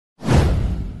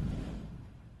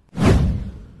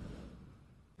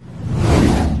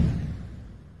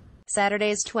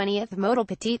Saturday's 20th Motul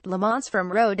Petit Le Mans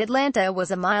from Road Atlanta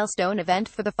was a milestone event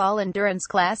for the Fall Endurance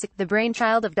Classic, the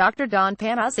brainchild of Dr. Don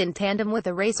Panos in tandem with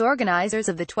the race organizers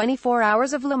of the 24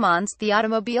 Hours of Le Mans, the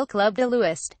Automobile Club de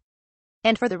l'Ouest.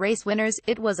 And for the race winners,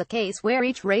 it was a case where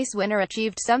each race winner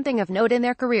achieved something of note in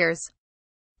their careers.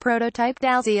 Prototype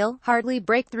Dalziel, Hartley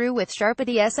breakthrough with Sharp at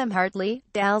ESM Hartley,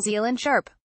 Dalziel and Sharp.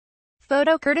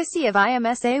 Photo courtesy of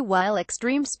IMSA. While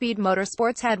Extreme Speed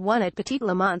Motorsports had won at Petit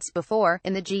Le Mans before,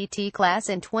 in the GT class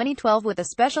in 2012 with a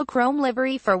special chrome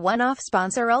livery for one-off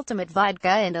sponsor Ultimate Vodka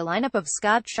and a lineup of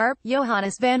Scott Sharp,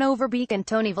 Johannes van Overbeek and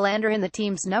Tony Valander in the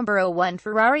team's number 01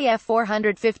 Ferrari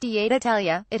F458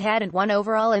 Italia, it hadn't won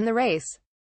overall in the race.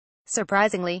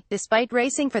 Surprisingly, despite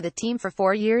racing for the team for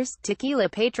 4 years, Tequila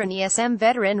patron ESM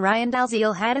veteran Ryan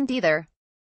Dalziel hadn't either.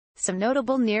 Some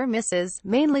notable near misses,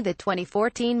 mainly the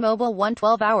 2014 Mobil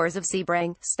 112 Hours of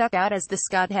Sebring, stuck out as the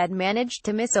Scot had managed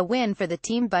to miss a win for the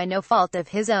team by no fault of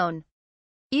his own.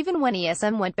 Even when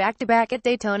ESM went back-to-back at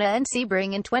Daytona and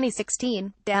Sebring in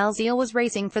 2016, Dalziel was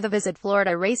racing for the Visit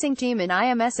Florida racing team in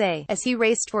IMSA, as he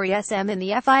raced for ESM in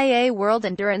the FIA World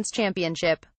Endurance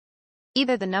Championship.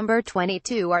 Either the number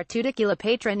 22 or 2 Tequila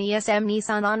patron ESM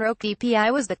Nissan Enroque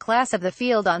PPI was the class of the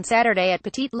field on Saturday at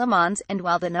Petit Le Mans, and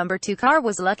while the number 2 car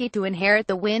was lucky to inherit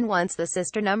the win once the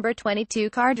sister number 22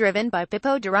 car driven by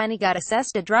Pippo Derani got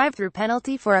assessed a drive-through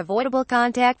penalty for avoidable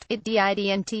contact, it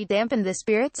didn't dampen the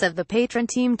spirits of the patron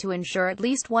team to ensure at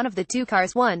least one of the 2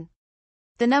 cars won.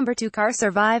 The number 2 car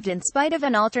survived in spite of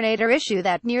an alternator issue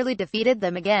that nearly defeated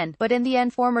them again, but in the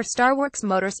end former Starworks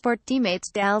Motorsport teammates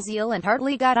Dalziel and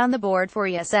Hartley got on the board for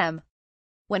ESM.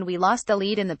 When we lost the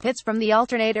lead in the pits from the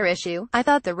alternator issue, I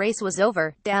thought the race was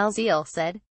over, Dalziel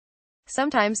said.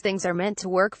 Sometimes things are meant to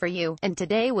work for you, and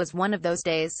today was one of those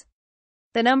days.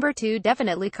 The number 2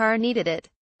 definitely car needed it.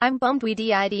 I'm bummed we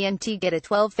didn't get a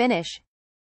 12 finish.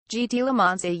 GT Le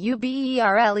Mans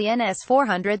AUBERLENS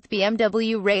 400th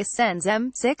BMW race sends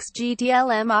M6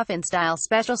 GTLM off in style.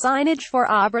 Special signage for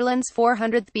Oberlin's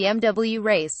 400th BMW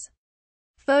race.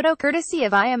 Photo courtesy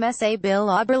of IMSA. Bill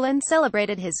Oberlin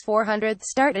celebrated his 400th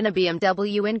start in a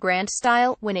BMW in grand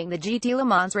style, winning the GT Le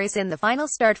Mans race in the final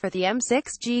start for the M6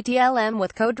 GTLM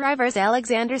with co-drivers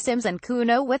Alexander Sims and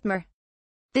Kuno Whitmer.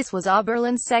 This was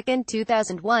Oberlin's second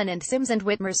 2001 and Sims and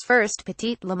Whitmer's first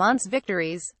Petit Le Mans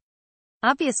victories.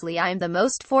 Obviously I'm the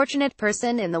most fortunate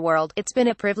person in the world. It's been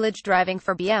a privilege driving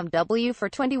for BMW for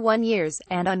 21 years,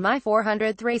 and on my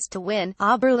 400th race to win,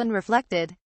 Oberlin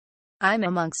reflected. I'm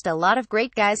amongst a lot of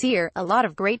great guys here, a lot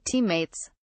of great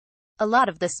teammates. A lot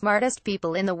of the smartest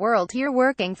people in the world here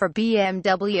working for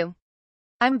BMW.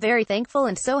 I'm very thankful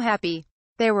and so happy.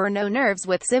 There were no nerves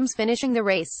with Sims finishing the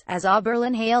race, as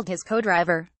Oberlin hailed his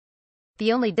co-driver.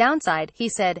 The only downside, he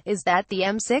said, is that the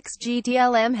M6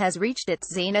 GTLM has reached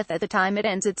its zenith at the time it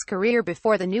ends its career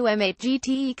before the new M8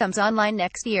 GTE comes online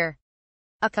next year.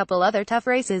 A couple other tough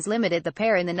races limited the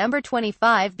pair in the number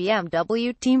 25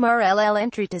 BMW Team RLL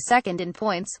entry to second in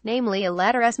points, namely a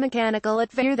ladder S mechanical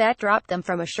at Veer that dropped them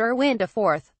from a sure win to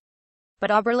fourth. But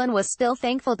Oberlin was still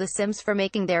thankful to Sims for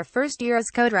making their first year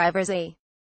as co-drivers a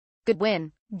good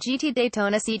win. GT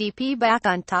Daytona CDP back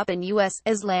on top in US,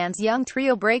 as Land's young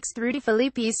trio breaks through. De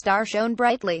Filippi's star shone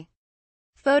brightly.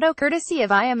 Photo courtesy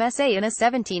of IMSA. In a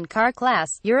 17-car class,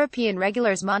 European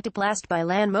regulars Monteplastic by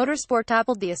Land Motorsport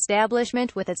toppled the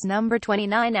establishment with its number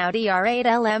 29 Audi R8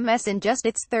 LMS in just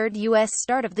its third US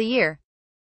start of the year.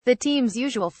 The team's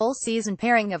usual full-season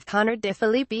pairing of Connor De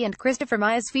Filippi and Christopher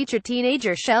Myers featured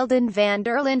teenager Sheldon van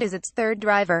der Linde as its third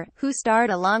driver, who starred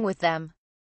along with them.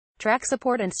 Track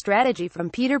support and strategy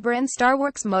from Peter Bryn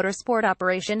Starworks Motorsport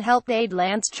operation helped aid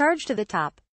Land's charge to the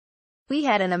top. We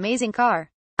had an amazing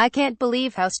car. I can't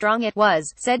believe how strong it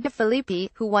was, said De Filippi,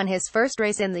 who won his first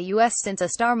race in the U.S. since a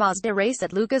Star Mazda race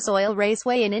at Lucas Oil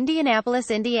Raceway in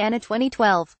Indianapolis, Indiana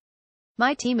 2012.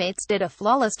 My teammates did a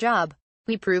flawless job.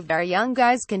 We proved our young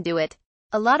guys can do it.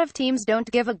 A lot of teams don't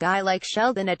give a guy like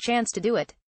Sheldon a chance to do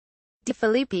it. De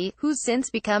Filippi, who's since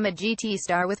become a GT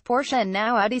star with Porsche and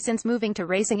now Audi since moving to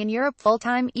racing in Europe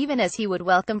full-time, even as he would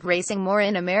welcome racing more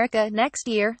in America next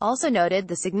year, also noted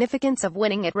the significance of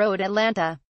winning at Road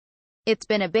Atlanta. It's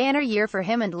been a banner year for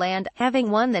him and Land,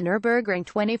 having won the Nürburgring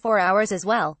 24 Hours as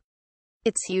well.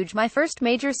 It's huge. My first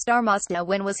major Star Mazda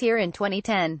win was here in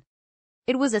 2010.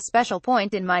 It was a special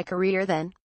point in my career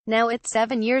then. Now it's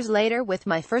 7 years later with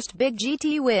my first big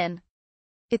GT win.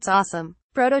 It's awesome.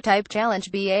 Prototype Challenge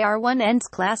BAR1 ends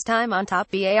class time on top.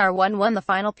 BAR1 won the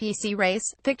final PC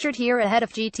race, pictured here ahead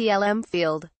of GTLM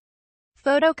field.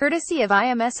 Photo courtesy of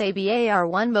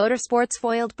IMSABAR1 Motorsports.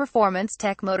 Foiled Performance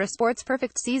Tech Motorsports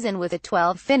perfect season with a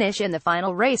 12 finish in the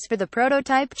final race for the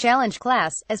Prototype Challenge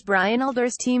class, as Brian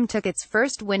Alder's team took its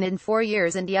first win in 4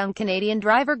 years and young Canadian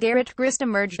driver Garrett Grist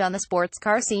emerged on the sports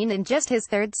car scene in just his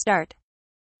third start.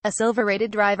 A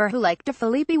silver-rated driver who, like De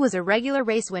Filippi, was a regular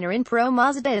race winner in Pro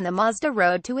Mazda in the Mazda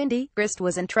Road to Indy, Grist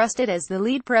was entrusted as the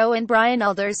lead pro in Brian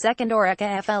Alder's second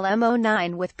Oreca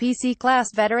FLM09 with PC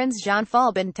class veterans Jean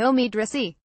Falb and Tommy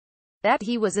Drissi. That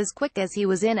he was as quick as he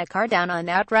was in a car down on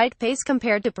outright pace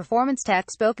compared to Performance Tech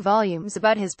spoke volumes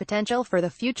about his potential for the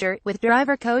future, with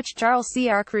driver coach Charles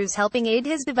C.R. Cruz helping aid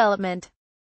his development.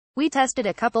 "We tested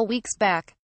a couple weeks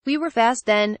back. We were fast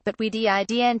then, but we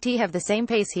didn't have the same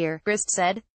pace here," Grist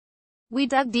said. "We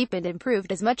dug deep and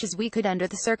improved as much as we could under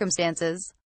the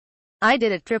circumstances. I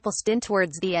did a triple stint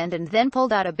towards the end and then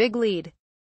pulled out a big lead."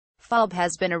 Falb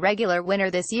has been a regular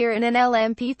winner this year in an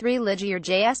LMP3 Ligier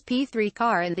JSP3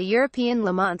 car in the European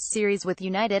Le Mans Series with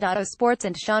United Autosports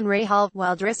and Sean Rahal,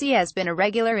 while Drissi has been a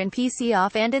regular in PC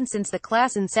off-and since the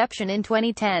class inception in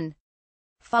 2010.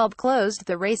 Falb closed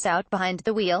the race out behind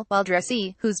the wheel, while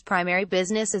Drissi, whose primary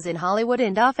business is in Hollywood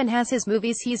and often has his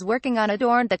movies he's working on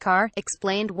adorned the car,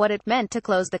 explained what it meant to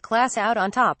close the class out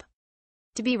on top.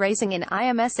 "To be racing in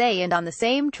IMSA and on the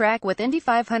same track with Indy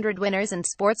 500 winners and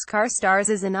sports car stars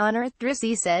is an honor,"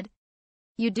 Drissi said.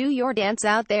 "You do your dance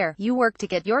out there, you work to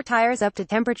get your tires up to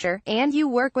temperature, and you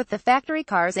work with the factory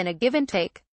cars in a give and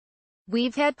take.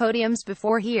 We've had podiums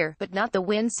before here, but not the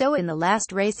win, so in the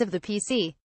last race of the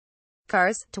PC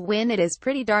cars, to win it is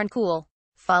pretty darn cool."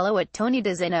 Follow at Tony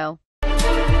DeZeno.